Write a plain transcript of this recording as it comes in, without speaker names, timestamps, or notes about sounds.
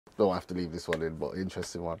Don't have to leave this one in, but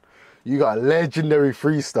interesting one. You got a legendary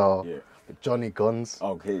freestyle. Yeah. Johnny Gunz.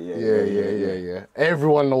 Okay, Yeah.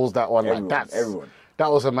 Everyone knows that one. Everyone, like everyone.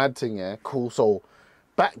 That was a mad thing, yeah. Cool. So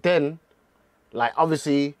back then, like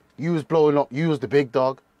obviously you was blowing up, you was the big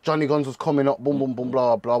dog. Johnny Gunz was coming up, boom, boom, boom,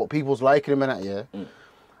 blah, blah. But people was liking him and that, yeah.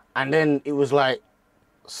 And then it was like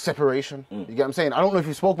separation. You get what I'm saying? I don't know if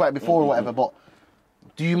you spoke about it before or whatever, but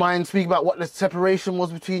do you mind speaking about what the separation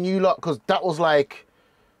was between you lot? Because that was like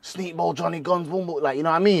Sneakbo, Johnny Gunz, boom, boom, like, you know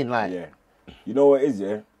what I mean? Like, yeah. You know what it is,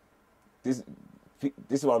 yeah? This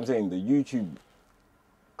is what I'm saying. The YouTube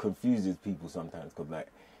confuses people sometimes because, like,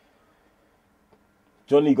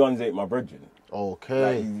 Johnny Gunz ain't my brethren.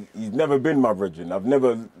 Okay. Like, he's never been my brethren. I've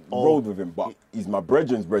never rolled with him, but he's my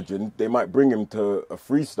brethren's brethren. They might bring him to a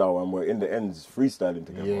freestyle and we're in the ends freestyling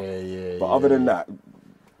together. Yeah. But other than that,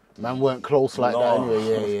 man weren't close like that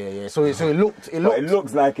anyway. Yeah. So it looked. But it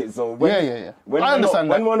looks like it. So when, when I understand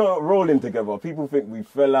when we're not rolling together, people think we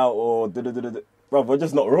fell out or bro, we're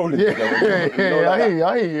just not rolling together.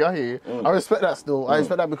 I hear you. I respect that still. I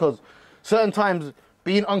respect that because certain times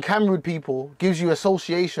being on camera with people gives you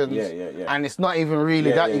associations. And it's not even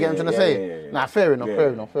really that. You get what I'm trying to say? Nah, fair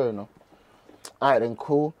enough. All right then,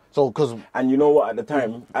 cool. So and you know what? At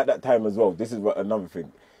that time as well. This is what another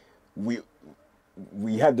thing.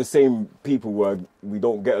 We had the same people where we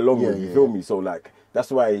don't get along with, you feel me? So, like,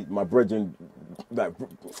 that's why my brethren, like,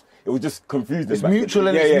 it was just confusing. It's mutual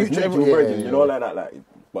and it's mutual brethren, you know, like that. Like,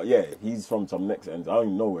 but yeah, he's from some next ends. I don't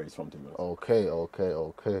even know where he's from, to be honest.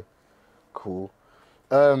 Okay. Cool.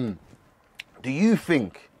 Do you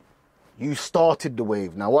think you started the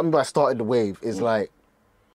wave? Now, what I mean by started the wave is like,